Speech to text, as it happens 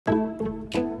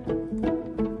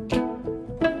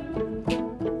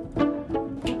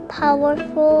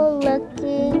powerful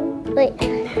looking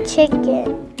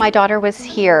chicken. My daughter was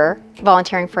here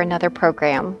volunteering for another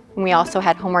program. We also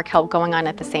had homework help going on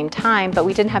at the same time, but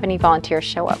we didn't have any volunteers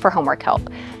show up for homework help.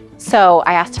 So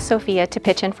I asked Sophia to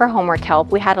pitch in for homework help.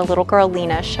 We had a little girl,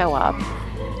 Lena, show up,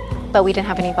 but we didn't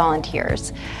have any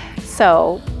volunteers.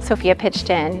 So Sophia pitched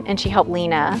in and she helped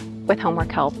Lena with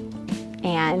homework help.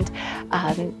 And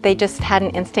they just had an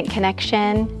instant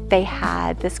connection. They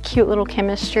had this cute little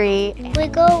chemistry.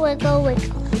 Wiggle, wiggle,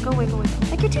 wiggle. Wiggle, wiggle, wiggle.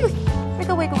 Like your tooth.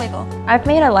 Wiggle, wiggle, wiggle. I've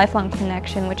made a lifelong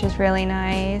connection, which is really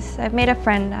nice. I've made a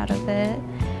friend out of it.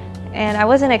 And I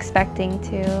wasn't expecting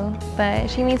to, but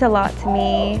she means a lot to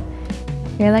me.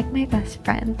 You're like my best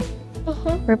friend.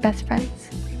 We're best friends,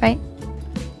 right?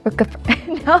 We're good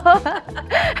friends. No,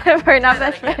 we're not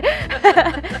best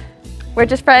friends. We're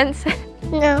just friends.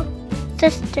 No,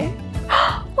 sister.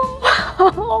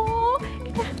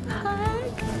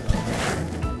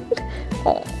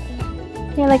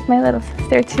 You're like my little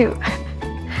sister too.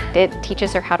 It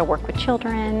teaches her how to work with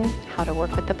children, how to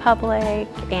work with the public,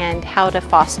 and how to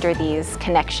foster these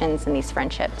connections and these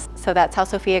friendships. So that's how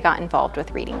Sophia got involved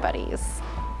with Reading Buddies.